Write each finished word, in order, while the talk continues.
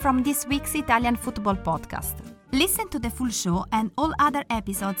from this week's Italian football podcast. Listen to the full show and all other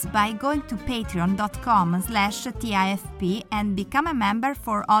episodes by going to patreon.com/TIFP and become a member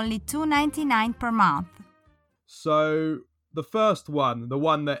for only $2.99 per month. So the first one, the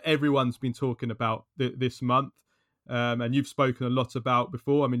one that everyone's been talking about this month, and you've spoken a lot about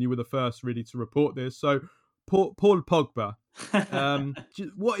before. I mean, you were the first really to report this. So Paul Pogba.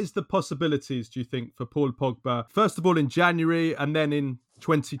 What is the possibilities, do you think, for Paul Pogba, first of all in January and then in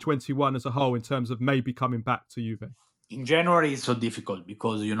 2021 as a whole, in terms of maybe coming back to Juve? In January, it's so difficult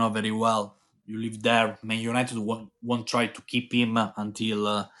because you know very well you live there. Man United won't try to keep him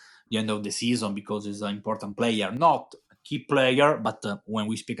until the end of the season because he's an important player. Not a key player, but when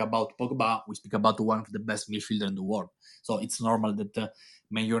we speak about Pogba, we speak about one of the best midfielders in the world. So it's normal that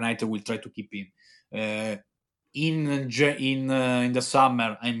Man United will try to keep him. In the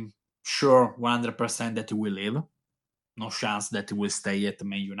summer, I'm sure 100% that he will leave. No chance that he will stay at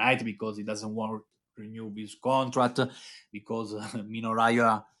Man United because he doesn't want to renew his contract, because Mino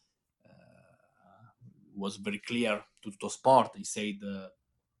Raiola was very clear to Sport. He said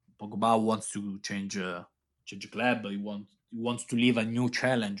Pogba wants to change club. He wants to leave a new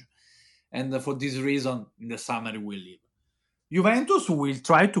challenge, and for this reason, in the summer he will leave. Juventus will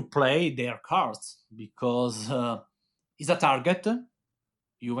try to play their cards because it's a target.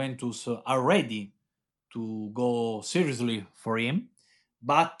 Juventus are ready to go seriously for him,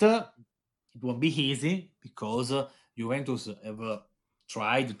 but it won't be easy because Juventus have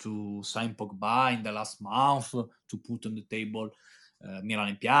tried to sign Pogba in the last month to put on the table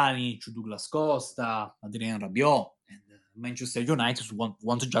Milan Piani, Douglas Costa, Adrien Rabiot, and Manchester United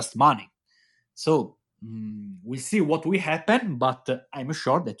want just money. So we'll see what will happen, but I'm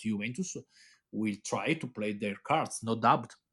sure that Juventus will try to play their cards, no doubt.